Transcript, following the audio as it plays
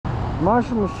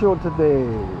mushroom show today.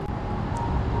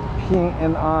 Ping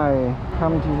and I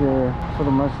come to here for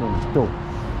the mushroom show.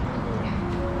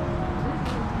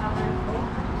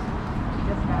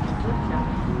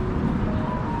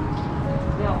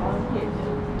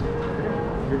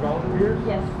 Your volunteers?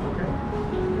 Yes. Okay.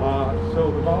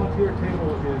 So the volunteer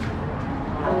table is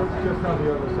just on the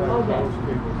other side of those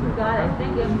tables there. Got it.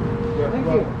 Thank you. Yeah, Thank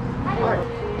well, you. Hi.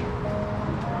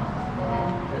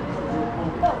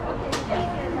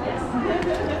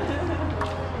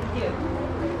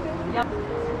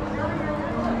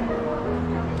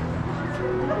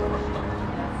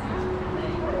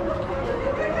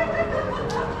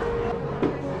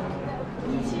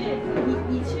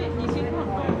你去看看，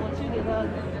我去给他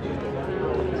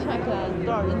check多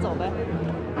少人走呗，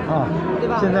啊，对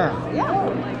吧？现在呀，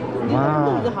你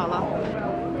录就好了。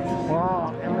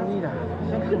哇，Amanita，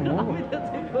先看蘑菇，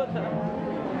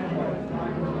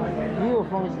又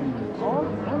放心哦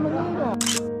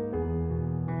，Amanita。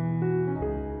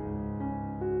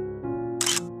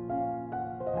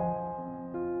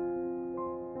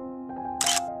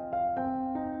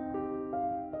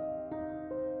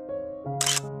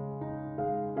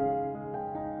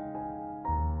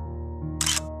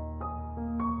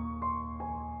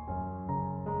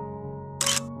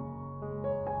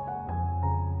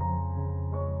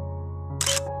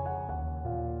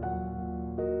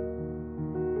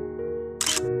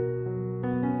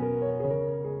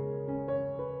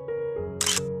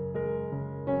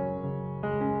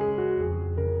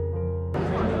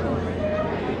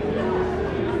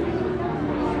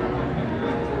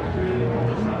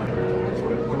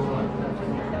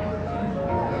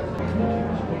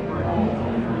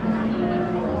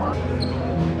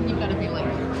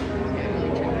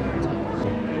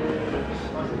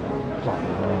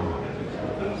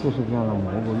各式各样的蘑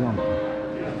菇样品，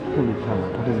特别漂亮。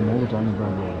它这个蘑菇展里边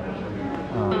有，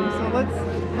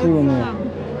这个呢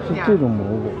是这种蘑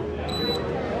菇，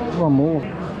这种蘑菇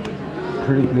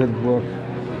pretty good work,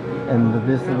 and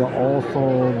this is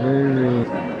also very.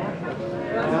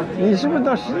 你是不是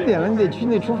到11点了？你得去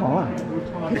那厨房了。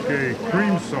Okay,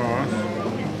 cream sauce.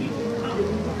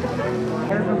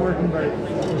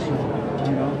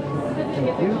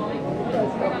 Thank you.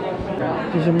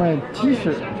 这是卖 T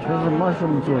恤，全是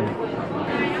mushroom 做的。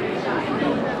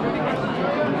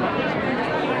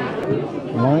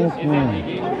Lion's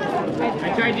mane. I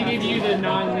tried to give you the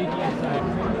non-leaky side.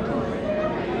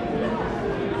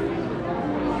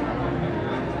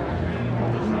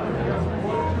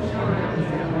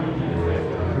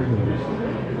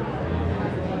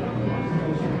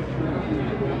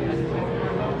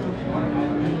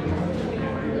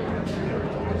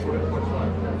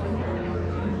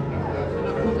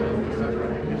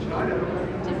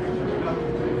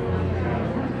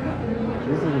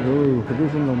 This is a very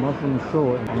traditional mushroom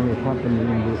show. Only happened in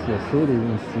this city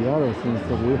in Seattle, since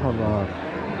we have a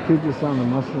Puget Sound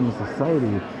Mushroom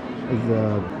Society. It's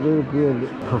a very good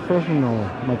professional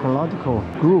mycological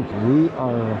group. We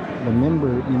are the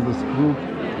member in this group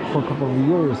for a couple of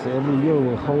years. Every year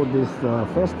we hold this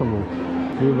festival.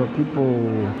 Give people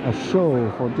a show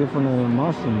for different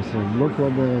mushrooms. Look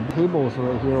at the tables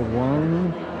right here.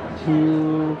 1,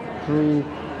 2, 3.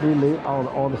 We lay out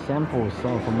all the samples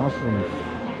of mushrooms,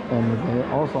 and they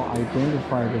also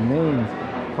identify the names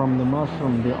from the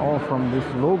mushroom. They're all from this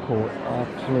local,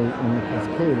 actually in the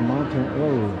Cascade Mountain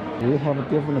area. We have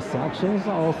different sections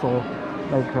also,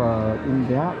 like in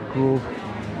that group,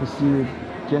 you see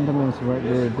gentlemen right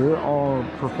there. They're all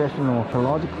professional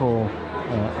ecological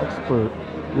experts.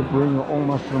 You bring your own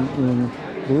mushroom in,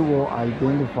 they will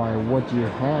identify what you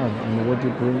have and what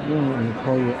you bring in and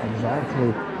tell you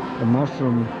exactly the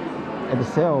mushroom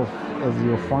itself as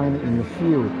you find in the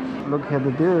field. Look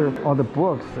at there, all the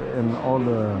books and all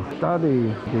the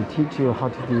study. They teach you how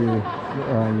to do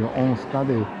your own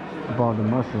study about the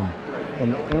mushroom.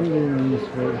 And ending this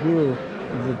right here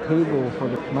is a table for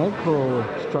the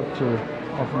microstructure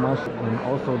of mushroom and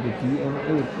also the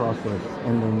DNA process.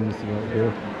 And then this right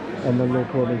there. And then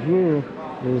look over here.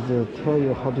 Is tell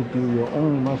you how to do your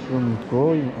own mushroom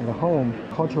growing at home,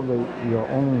 cultivate your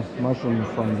own mushroom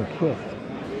from the kit.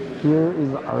 Here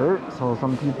is art, so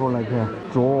some people like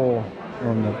draw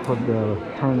and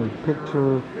turn the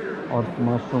picture of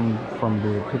mushroom from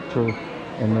the picture,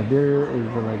 and there is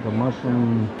like a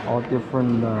mushroom, all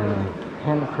different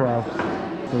handcrafts,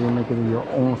 so you make it your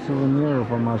own souvenir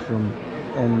for mushroom.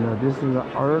 And this is the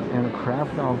art and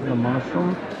craft of the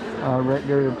mushroom. Right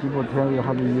there, people tell you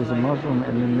how to use a mushroom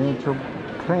and the natural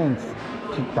plants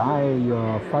to dye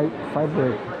your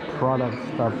fabric products,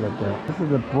 stuff like that. This is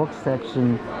the book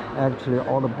section actually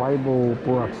all the Bible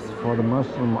books for the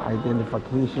mushroom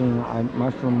identification,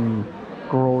 mushroom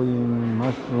growing,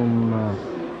 mushroom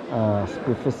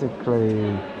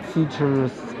specifically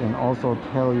features, and also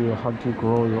tell you how to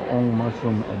grow your own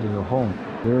mushroom at your home.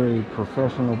 Very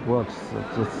professional books,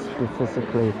 just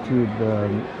specifically to the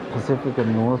Pacific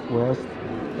Northwest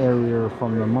area,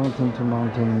 from the mountain to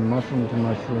mountain, mushroom to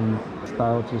mushroom,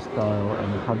 style to style,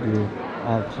 and how to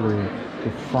actually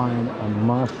find a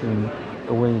mushroom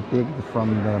when you dig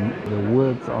from the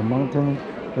woods or mountain,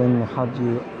 then how do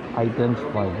you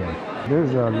identify them.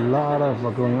 There's a lot of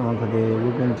going on today.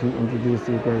 We're going to introduce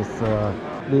you guys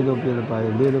little bit by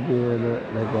little bit,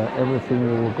 everything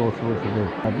we will go through today.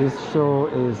 This show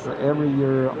is every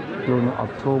year during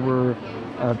October,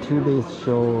 2 days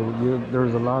show.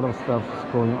 There's a lot of stuff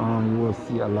going on. You will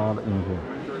see a lot in here.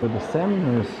 With the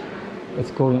seminars,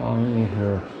 it's going on in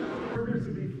here. Workers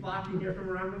would be flocking here from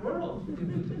around the world.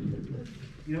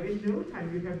 You know, in no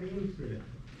time you have names for them.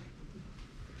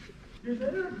 There's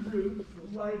other groups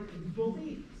like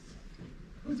beliefs.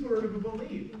 Who's heard of a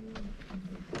belief?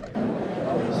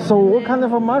 So what kind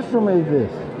of a mushroom is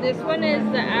this? This one is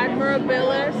the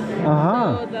admirabilis.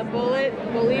 So the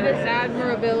Boletus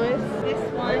admirabilis. This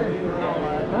one.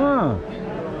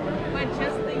 But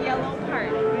just the yellow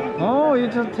part. Oh, you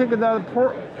just take that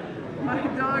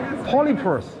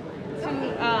polypus.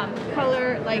 To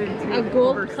color like a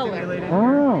gold color.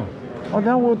 Oh,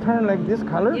 that will turn like this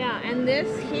color? Yeah, and this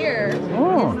here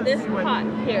is this pot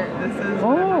here. This is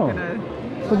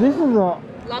so this is a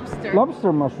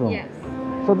lobster mushroom. Yes.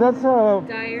 So that's a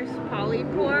Dyer's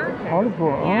polypore.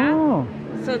 polypore.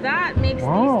 So that makes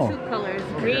these two colors,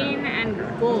 green and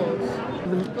gold.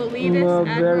 Boletus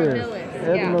admirabilis.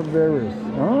 Admirabilis.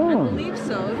 I believe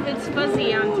so. If it's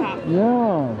fuzzy on top.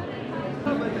 Yeah.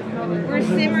 We're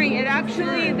simmering it.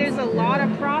 Actually, there's a lot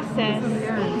of process.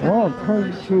 Oh, it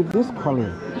turns to this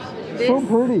color. So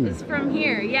pretty. This is from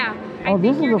here, yeah. Oh,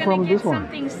 this is from this one.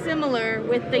 Something similar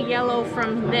with the yellow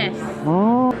from this.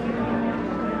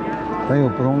 它有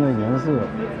不同的颜色，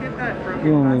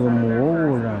用那个蘑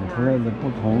菇染出来的不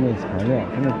同的材料。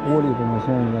它那玻璃中呢，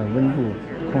现在温度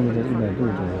控制在100度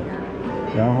左右。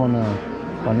然后呢，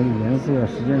把那个颜色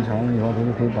时间长了以后，它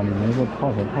就可以把那个颜色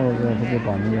泡出来，泡出来之后，它就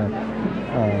把那个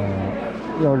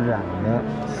要染的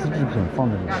丝织品放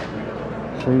在里面。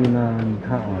所以呢，你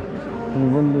看啊，这个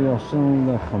温度要升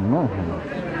得很慢很慢。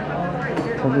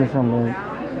它这上面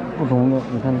不同的，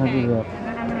你看它这个。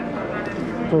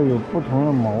这有不同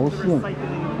的毛线，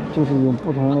就是用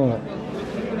不同的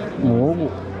蘑菇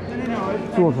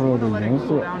做出来的颜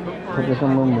色，它这上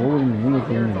面蘑菇的名字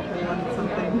给你了。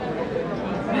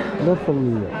Let's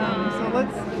see。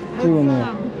这个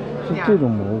呢是这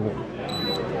种蘑菇，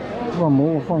把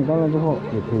蘑菇放干了之后，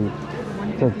也可以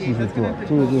再继续做。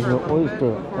这个就是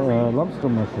lobster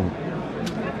mushroom，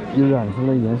 一染出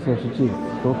来颜色是这个，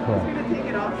多可爱。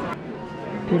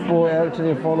People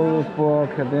actually follow this book,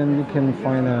 then you can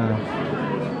find a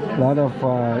lot of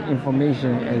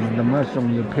information as the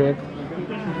mushroom you pick,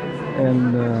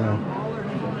 and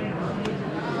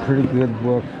pretty good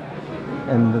book.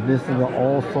 And this is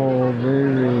also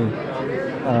very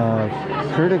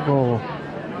critical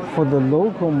for the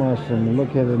local mushroom.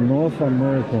 Look at the North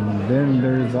American. Then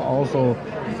there is also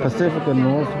Pacific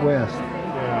Northwest.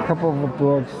 Couple of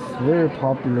books very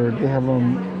popular. They have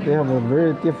a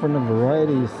very different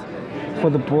varieties for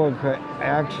the book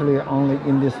actually only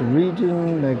in this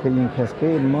region, like in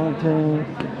Cascade Mountain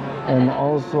and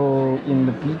also in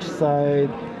the beach side.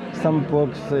 Some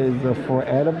books is for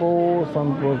edible,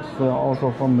 some books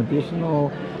also for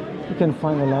medicinal. You can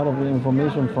find a lot of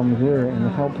information from here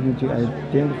and help you to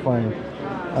identify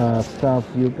stuff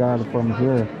you got from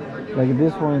here. Like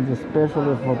this one is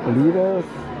especially for Boletus.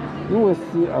 You will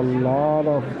see a lot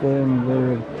of them,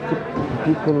 very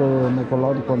particular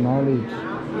mycological knowledge,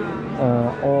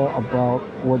 all about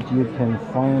what you can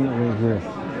find right here.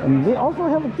 And they also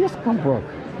have a discount book,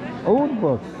 old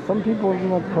books. Some people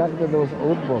collect those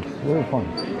old books, very fun.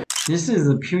 This is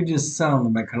the Puget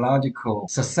Sound Mycological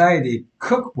Society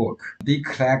cookbook. They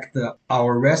collect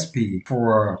our recipe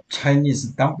for Chinese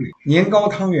dumpling. 年糕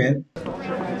汤圆.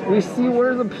 We see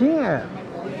where's the pin at.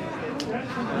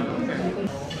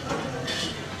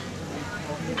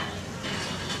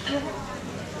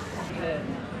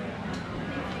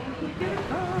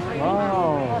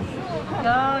 Wow.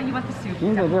 No, you want the soup.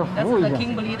 That's the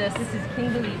King Boletus. This is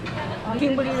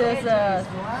King Boletus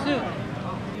soup.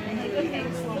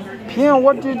 Pien,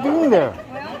 what are you doing there?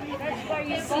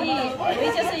 See, we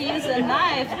just use a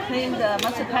knife to clean the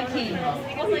matsutake.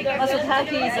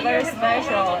 Matsutake is very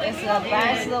special. It's the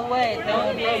best way to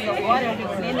use the water to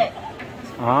clean it.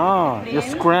 Ah, you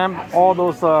scramble all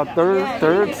those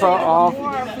dirts off.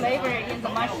 More flavor in the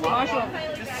mushroom.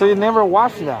 So you never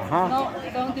wash that, huh? No,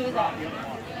 don't do that.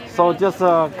 So just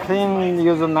clean,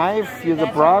 use a knife, use a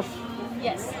brush.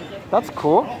 Yes. That's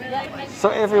cool. So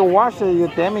if you wash it, you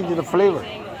damage the flavor,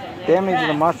 damage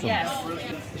the mushroom. Yes.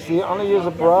 See, only use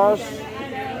a brush,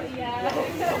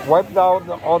 wipe out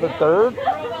all the dirt,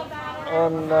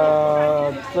 and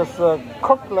just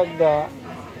cook like that.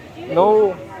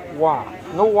 No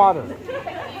water,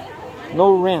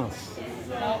 no rinse.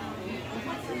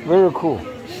 Very cool.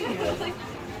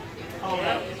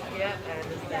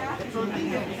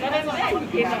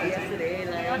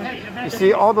 You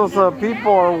see, all those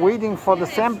people are waiting for the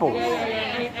samples.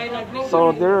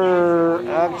 So they're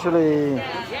actually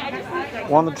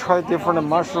want to try different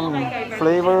mushroom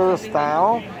flavor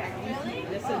style.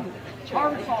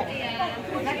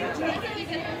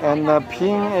 And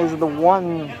Ping is the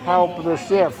one help the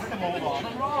chef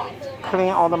clean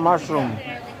all the mushroom.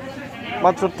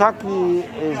 Matsutake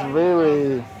is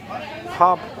very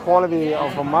top quality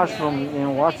of a mushroom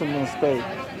in Washington State.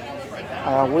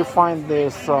 We find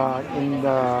this in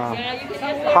the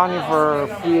conifer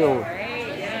field,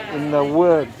 in the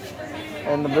wood,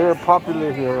 and very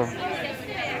popular here.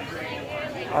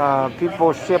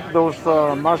 People ship those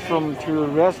mushrooms to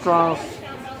restaurants,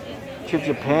 to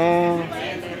Japan,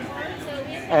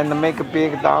 and make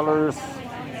big dollars.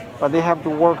 But they have to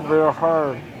work very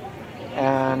hard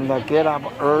and get up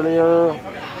earlier,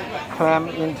 climb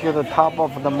into the top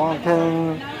of the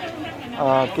mountain,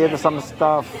 get some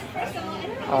stuff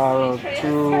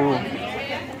to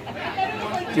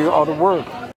do all the work.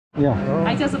 Yeah.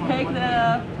 I just picked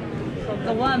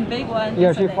the one big one.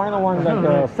 Yeah, she found one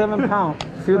like 7 pounds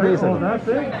a few days ago. That's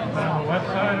it. West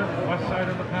side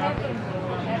of the path.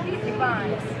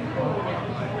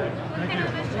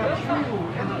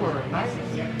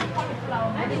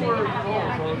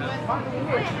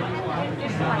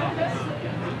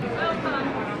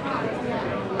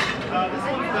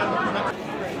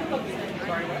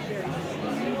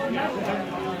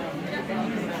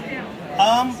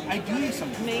 I do need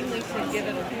some. Mainly to give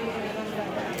it a...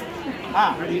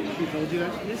 He told you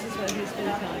that? This is what he's been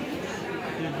telling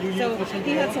me. So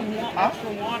he had some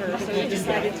extra water, so he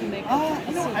decided to make No,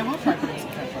 I will try to make some.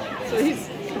 So he's...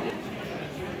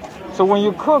 So when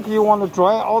you cook, you want to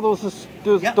dry all those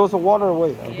water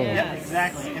away. Okay. Yeah,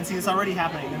 exactly. And see, it's already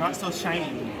happening. They're not so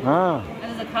shiny. Ah,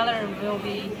 And the color will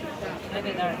be a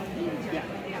bit dark.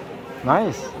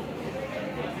 nice.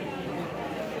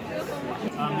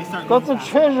 They start That's a going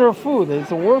treasure food.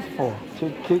 It's worthful to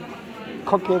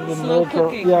cook it and Slow very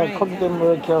cooking, yeah, right. cook them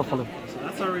very carefully. fast.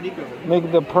 That's already good.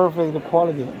 Make the perfect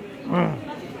quality.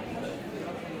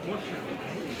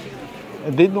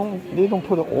 They don't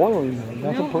put oil in it.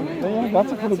 That's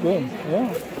that's pretty good.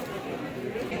 Yeah.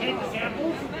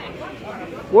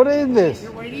 What is this?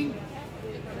 You're waiting?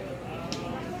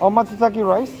 Oh, matsutake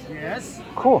rice? Yes.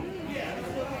 Cool.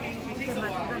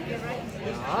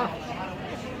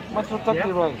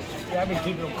 Matsutake rice. Yeah, I've been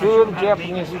keeping them. Good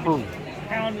Japanese food.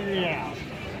 Pounding it out.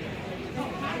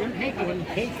 When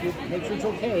cake, make sure it's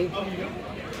okay.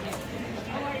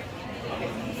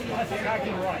 That's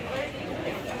exactly right.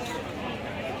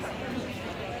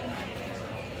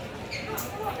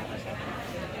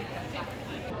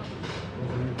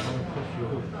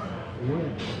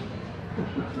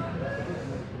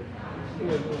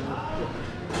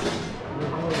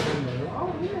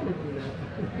 Oh, yes.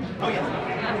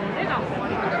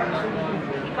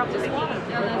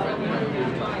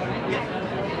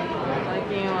 最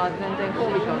近は全然後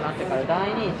遺症になってから第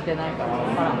2位してないから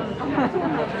分からん。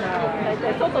大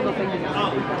体外の席に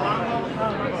は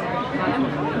でも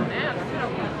そうよね。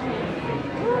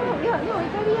いや、でもイ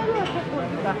タリアでは結構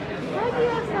さ、イタリ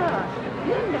アさ、い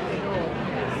いんだけど、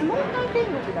相撲界天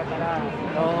国だから、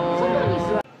外に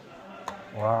座る。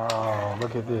 Wow,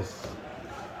 look at this.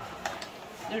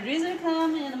 The reason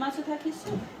come in the matsutake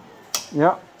soup.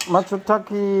 Yeah,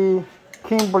 matsutake,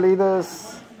 king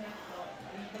bolitas,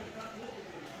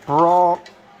 broth,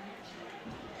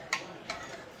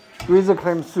 with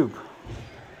cream soup.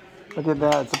 Look at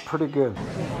that, it's pretty good.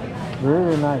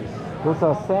 Very nice. Those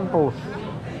are samples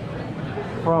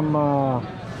from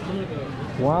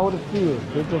wild fields.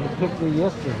 They just picked it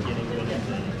yesterday.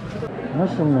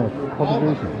 Mushroom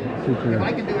cultivation 就是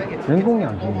人工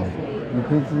养殖的，你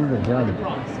可以自己在家里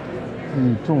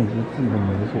种植自己的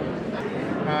莓果。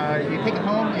 You take it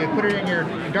home, you put it in your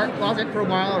dark closet for a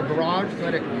while or garage, so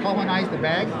let it colonize the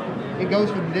bag. It goes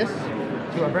from this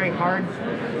to a very hard,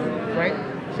 right?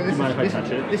 So this Mind if I is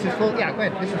touch it? this is full. Yeah, go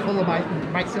ahead. This is full of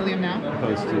mycelium now.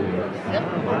 Opposed to.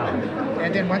 Wow.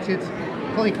 And then once it's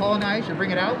fully colonized, you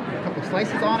bring it out, a couple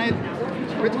slices on it,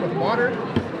 spritz with water.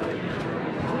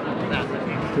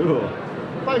 Cool.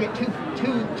 Probably get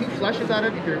two flushes out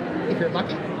of it if you're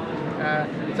lucky.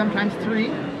 Sometimes 3.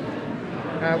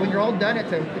 When you're all done,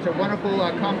 it's a wonderful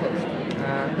compost.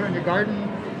 Put it in your garden.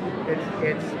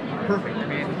 It's perfect. I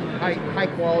mean, high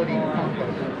quality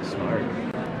compost. Smart.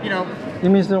 You know. It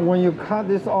means that when you cut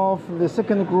this off, the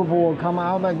second group will come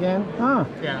out again. Ah,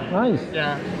 yeah. Nice.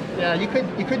 Yeah. You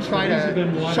could try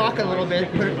to shock it a little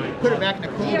bit, put it back in a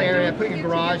cooled area, put it in your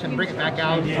garage, and bring it back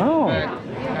out. Oh.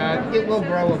 But it will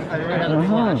grow another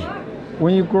flush.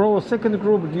 When you grow a second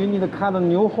group, do you need to cut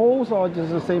new holes or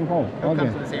just the same hole? It comes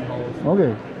in the same holes.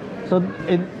 Okay. So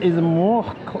it is more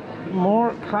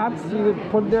cuts you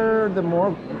put there, the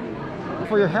more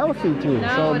for your healthy too. No,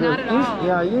 so not at all.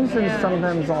 Yeah, incense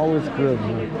sometimes always good.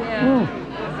 Yeah.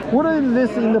 What is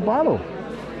this in the bottle?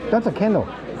 That's a candle.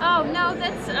 Oh no,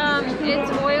 that's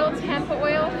it's oil, hemp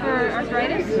oil for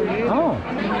arthritis. 哦，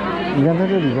你看它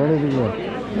这里边的这个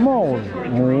帽子、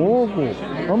蘑菇，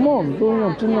而帽子都是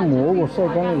用真的蘑菇晒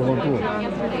干了以后做的，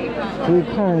所以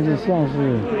看上去像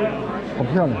是好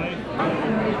漂亮。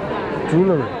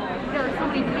Jewelry，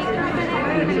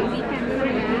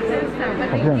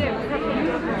 好漂亮。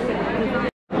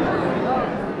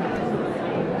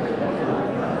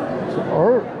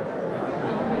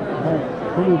Oh,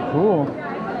 pretty cool.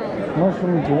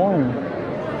 Mushroom drawing.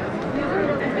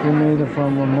 They made it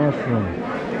from a mushroom.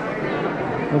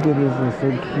 Look at this, it's so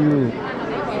cute.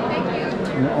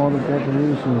 And all the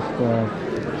decoration stuff.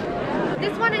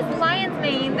 This one is lion's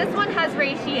mane. This one has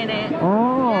reishi in it.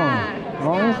 Oh, yeah.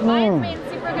 lion's Lion's mane. mane's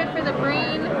super good for the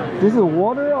brain. This is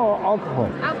water or alcohol?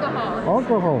 Alcohol.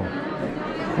 Alcohol.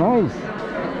 Nice.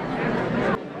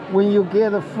 When you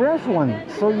get a fresh one,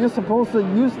 so you're supposed to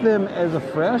use them as a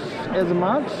fresh as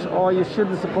much, or you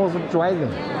should supposed to dry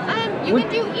them? You can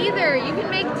do either. You can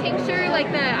make tincture,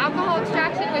 like the alcohol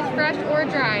extraction with fresh or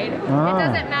dried. Ah. It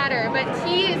doesn't matter, but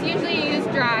tea is usually used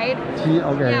dried. Tea,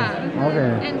 okay. Yeah.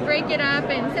 Okay. And break it up,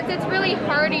 and since it's really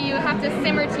hardy, you have to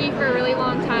simmer tea for a really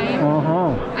long time.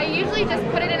 I usually just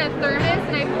put it in a thermos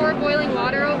and I pour boiling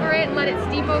water over it and let it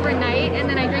steep overnight, and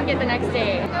then I drink it the next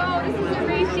day. No, this is a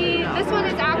reishi. This one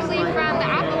is actually from the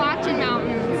Appalachian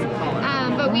Mountains,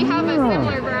 but we have a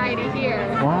similar variety here.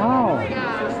 Wow.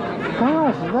 Yeah.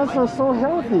 Gosh, that's so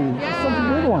healthy. Yeah. Such a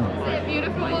good one. Isn't it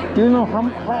beautiful? Do you know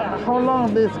how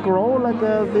long this grow? Like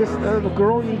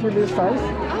grow into this size?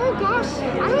 Oh gosh,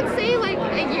 I would say like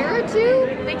a year or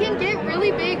 2. They can get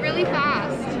really big really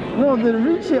fast. No, the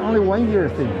reishi only 1 year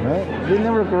thing, right? They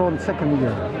never grow in second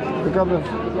year because of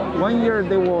 1 year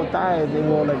they will die. They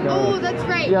will like. Oh, that's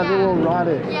right. Yeah, they will rot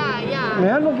it. Yeah. May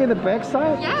I look at the back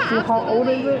side? Yeah, See how old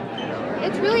is it?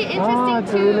 It's really interesting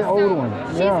it's too. a really old one.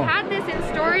 She's had this in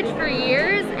storage for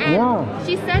years, and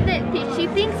she said that she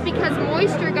thinks because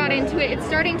moisture got into it, it's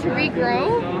starting to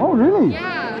regrow. Oh, really?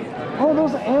 Yeah. Oh,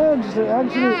 those eggs are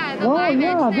actually. Yeah, the live edge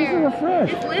yeah, this there. is a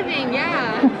fresh. It's living,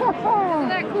 yeah. Isn't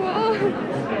that cool?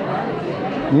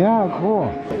 Yeah, cool.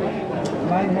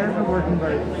 My nerves are working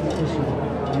very efficiently,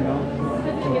 you know.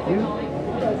 Thank you.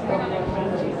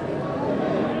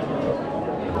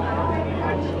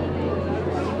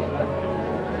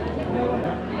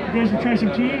 You guys can try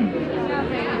some tea?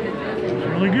 It's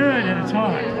really good and it's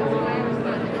hot.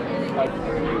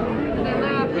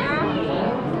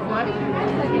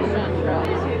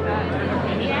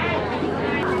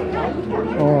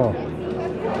 Oh.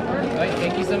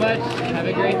 Thank you so much. Have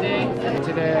a great day.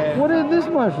 Today. What is this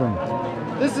mushroom?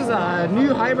 This is a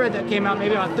new hybrid that came out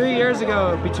maybe about 3 years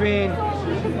ago between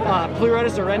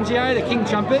Pleurotus orangii, the king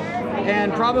trumpet,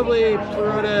 and probably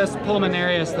Pleurotus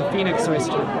pulmonarius, the phoenix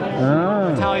oyster,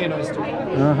 Italian oyster.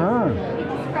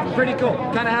 Pretty cool.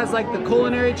 Kind of has like the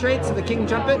culinary traits of the king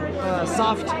trumpet,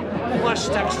 soft, plush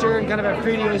texture, and kind of a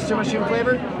fruity oyster mushroom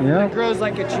flavor. Yeah. It grows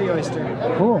like a tree oyster.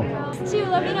 Cool.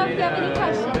 Let me know if you have any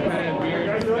questions.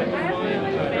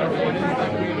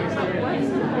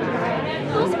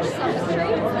 Those are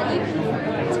substrates that you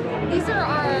can. These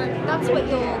are that's what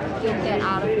you'll get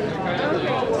out of it. It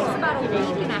takes about a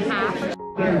week and a half.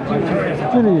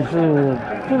 这里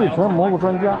全是蘑菇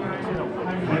专家，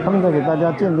他们在给大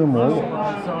家鉴定蘑菇。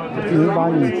你把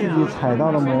你自己采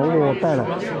到的蘑菇带来，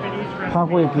他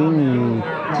会给你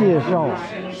介绍、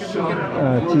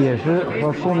解释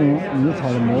和说明你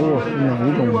采的蘑菇是哪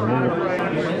一种蘑菇。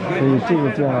所以这个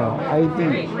叫 ID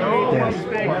test，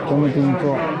 中文叫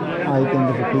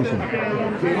identification。